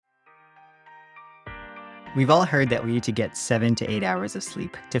We've all heard that we need to get 7 to 8 hours of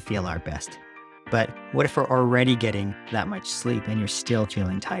sleep to feel our best. But what if we're already getting that much sleep and you're still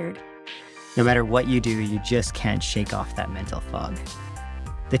feeling tired? No matter what you do, you just can't shake off that mental fog.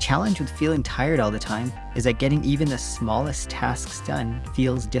 The challenge with feeling tired all the time is that getting even the smallest tasks done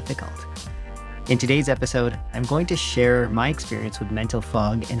feels difficult. In today's episode, I'm going to share my experience with mental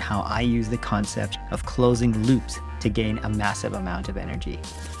fog and how I use the concept of closing loops to gain a massive amount of energy.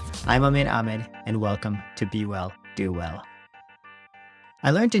 I'm Amin Ahmed, and welcome to Be Well, Do Well. I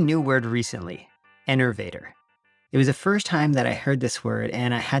learned a new word recently, enervator. It was the first time that I heard this word,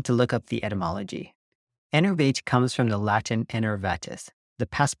 and I had to look up the etymology. Enervate comes from the Latin enervatus, the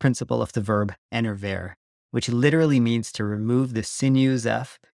past participle of the verb enervare, which literally means to remove the sinews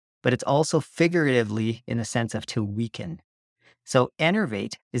of, but it's also figuratively in the sense of to weaken. So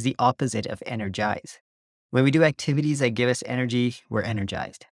enervate is the opposite of energize. When we do activities that give us energy, we're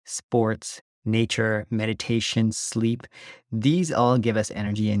energized. Sports, nature, meditation, sleep, these all give us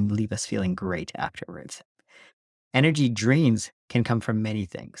energy and leave us feeling great afterwards. Energy drains can come from many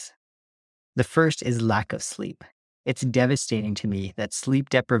things. The first is lack of sleep. It's devastating to me that sleep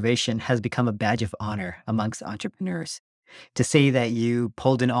deprivation has become a badge of honor amongst entrepreneurs. To say that you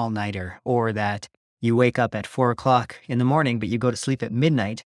pulled an all-nighter or that you wake up at 4 o'clock in the morning, but you go to sleep at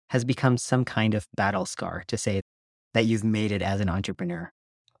midnight has become some kind of battle scar to say that you've made it as an entrepreneur.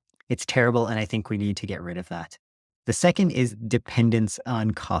 It's terrible, and I think we need to get rid of that. The second is dependence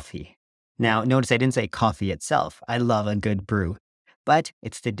on coffee. Now, notice I didn't say coffee itself. I love a good brew, but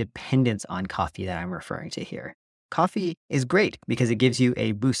it's the dependence on coffee that I'm referring to here. Coffee is great because it gives you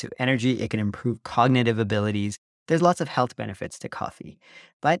a boost of energy. It can improve cognitive abilities. There's lots of health benefits to coffee.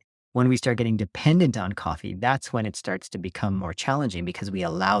 But when we start getting dependent on coffee, that's when it starts to become more challenging because we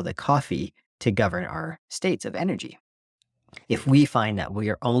allow the coffee to govern our states of energy. If we find that we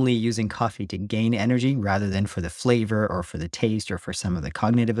are only using coffee to gain energy rather than for the flavor or for the taste or for some of the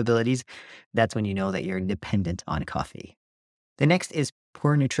cognitive abilities, that's when you know that you're dependent on coffee. The next is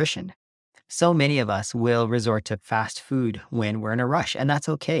poor nutrition. So many of us will resort to fast food when we're in a rush, and that's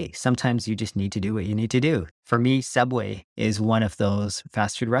okay. Sometimes you just need to do what you need to do. For me, Subway is one of those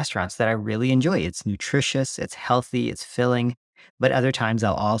fast food restaurants that I really enjoy. It's nutritious, it's healthy, it's filling, but other times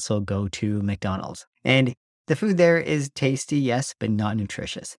I'll also go to McDonald's. And the food there is tasty, yes, but not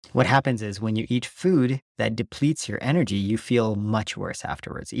nutritious. What happens is when you eat food that depletes your energy, you feel much worse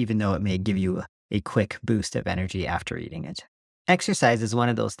afterwards, even though it may give you a quick boost of energy after eating it. Exercise is one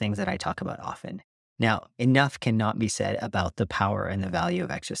of those things that I talk about often. Now, enough cannot be said about the power and the value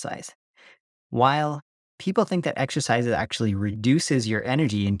of exercise. While people think that exercise actually reduces your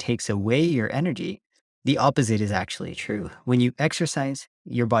energy and takes away your energy, the opposite is actually true. When you exercise,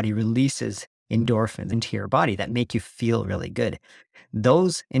 your body releases endorphins into your body that make you feel really good.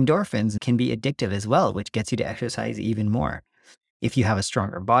 Those endorphins can be addictive as well, which gets you to exercise even more. If you have a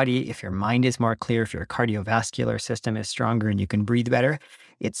stronger body, if your mind is more clear, if your cardiovascular system is stronger and you can breathe better,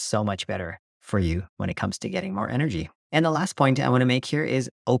 it's so much better for you when it comes to getting more energy. And the last point I want to make here is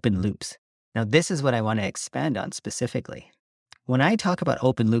open loops. Now, this is what I want to expand on specifically. When I talk about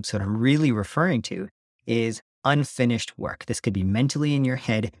open loops, what I'm really referring to is unfinished work. This could be mentally in your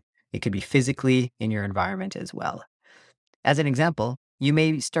head. It could be physically in your environment as well. As an example, you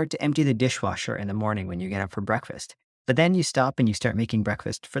may start to empty the dishwasher in the morning when you get up for breakfast. But then you stop and you start making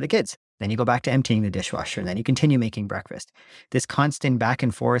breakfast for the kids. Then you go back to emptying the dishwasher, and then you continue making breakfast. This constant back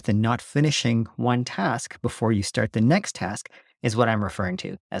and forth and not finishing one task before you start the next task is what I'm referring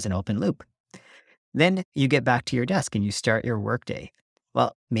to as an open loop. Then you get back to your desk and you start your workday.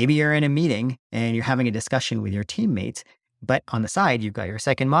 Well, maybe you're in a meeting and you're having a discussion with your teammates, but on the side, you've got your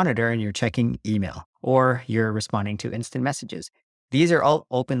second monitor and you're checking email or you're responding to instant messages. These are all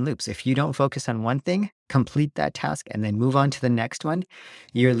open loops. If you don't focus on one thing, complete that task, and then move on to the next one,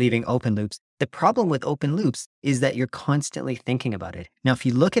 you're leaving open loops. The problem with open loops is that you're constantly thinking about it. Now, if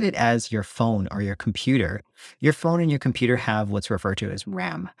you look at it as your phone or your computer and your computer have what's referred to as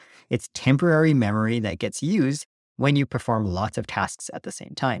RAM. It's temporary memory that gets used when you perform lots of tasks at the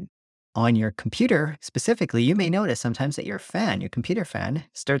same time. On your computer specifically, you may notice sometimes that your computer fan,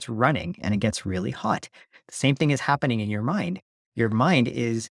 starts running and it gets really hot. The same thing is happening in your mind. Your mind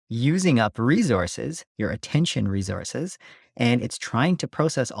is using up resources, your attention resources, and it's trying to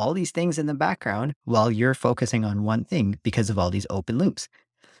process all these things in the background while you're focusing on one thing because of all these open loops.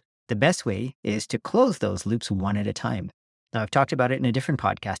 The best way is to close those loops one at a time. Now, I've talked about it in a different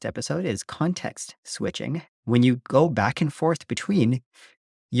podcast episode, is context switching. When you go back and forth between,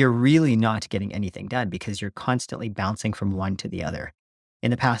 you're really not getting anything done because you're constantly bouncing from one to the other. In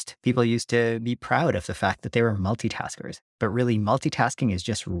the past, people used to be proud of the fact that they were multitaskers, but really multitasking is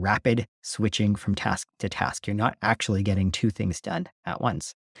just rapid switching from task to task. You're not actually getting two things done at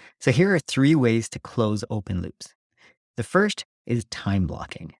once. So here are 3 ways to close open loops. The first is time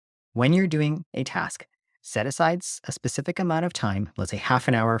blocking. When you're doing a task, set aside a specific amount of time, let's say half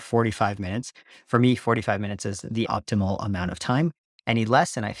an hour, 45 minutes. For me, 45 minutes is the optimal amount of time. Any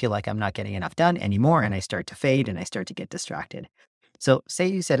less, and I feel like I'm not getting enough done anymore, and I start to fade and I start to get distracted. So say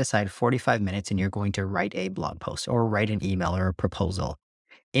you set aside 45 minutes and you're going to write a blog post or write an email or a proposal.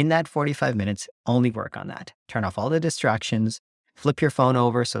 In that 45 minutes, only work on that. Turn off all the distractions, flip your phone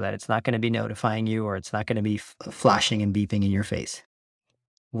over so that it's not going to be notifying you or it's not going to be flashing and beeping in your face.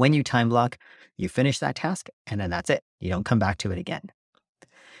 When you time block, you finish that task and then that's it. You don't come back to it again.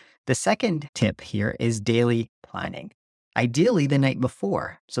 The second tip here is daily planning. Ideally the night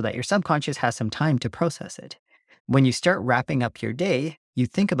before so that your subconscious has some time to process it. When you start wrapping up your day, you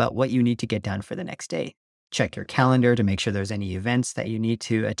think about what you need to get done for the next day. Check your calendar to make sure there's any events that you need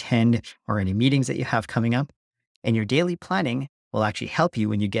to attend or any meetings that you have coming up. And your daily planning will actually help you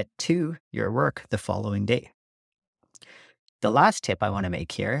when you get to your work the following day. The last tip I want to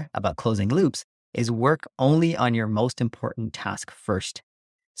make here about closing loops is work only on your most important task first.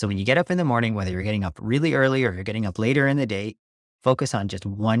 So when you get up in the morning, whether you're getting up really early or you're getting up later in the day, focus on just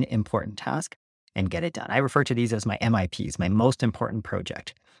one important task and get it done. I refer to these as my MIPs, my most important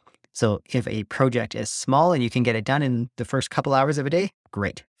project. So if a project is small and you can get it done in the first couple hours of a day,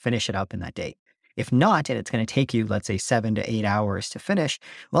 great, finish it up in that day. If not, and it's going to take you, let's say 7 to 8 hours to finish,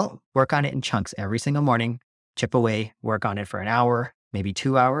 well, work on it in chunks every single morning, chip away, work on it for an hour, maybe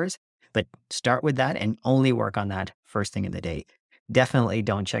 2 hours, but start with that and only work on that first thing in the day. Definitely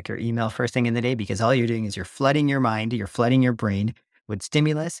don't check your email first thing in the day because all you're doing is you're flooding your mind, you're flooding your brain with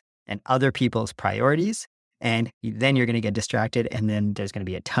stimulus and other people's priorities. And then you're going to get distracted and then there's going to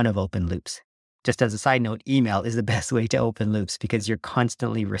be a ton of open loops. Just as a side note, email is the best way to open loops because you're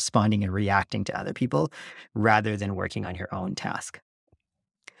constantly responding and reacting to other people rather than working on your own task.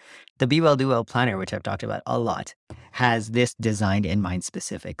 The Be Well, Do Well planner, which I've talked about a lot, has this designed in mind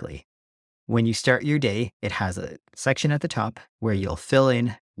specifically. When you start your day, it has a section at the top where you'll fill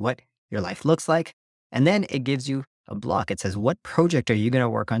in what your life looks like. And then it gives you a block. It says, what project are you going to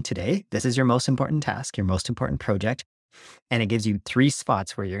work on today? This is your most important task, your most important project. And it gives you 3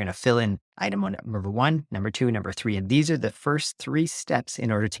 spots where you're going to fill in item number 1, number 2, number 3. And these are the first 3 steps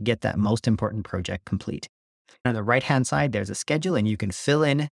in order to get that most important project complete. On the right-hand side, there's a schedule and you can fill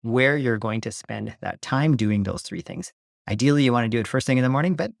in where you're going to spend that time doing those 3 things. Ideally, you want to do it first thing in the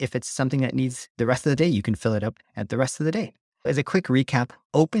morning, but if it's something that needs the rest of the day, you can fill it up at the rest of the day. As a quick recap,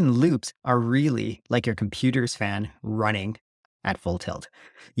 open loops are really like your computer's fan running at full tilt.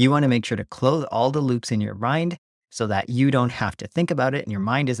 You want to make sure to close all the loops in your mind so that you don't have to think about it and your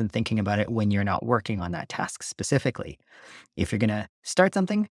mind isn't thinking about it when you're not working on that task specifically. If you're going to start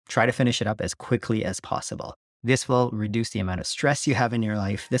something, try to finish it up as quickly as possible. This will reduce the amount of stress you have in your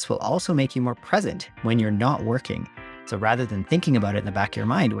life. This will also make you more present when you're not working. So rather than thinking about it in the back of your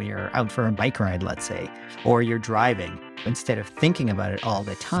mind when you're out for a bike ride, let's say, or you're driving, instead of thinking about it all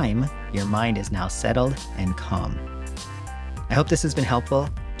the time, your mind is now settled and calm. I hope this has been helpful.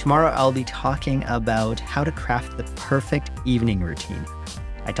 Tomorrow, I'll be talking about how to craft the perfect evening routine.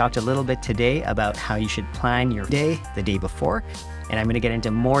 I talked a little bit today about how you should plan your day the day before, and I'm going to get into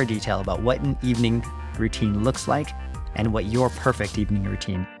more detail about what an evening routine looks like and what your perfect evening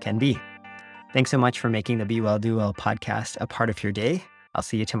routine can be. Thanks so much for making the Be Well, Do Well podcast a part of your day. I'll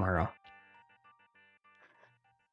see you tomorrow.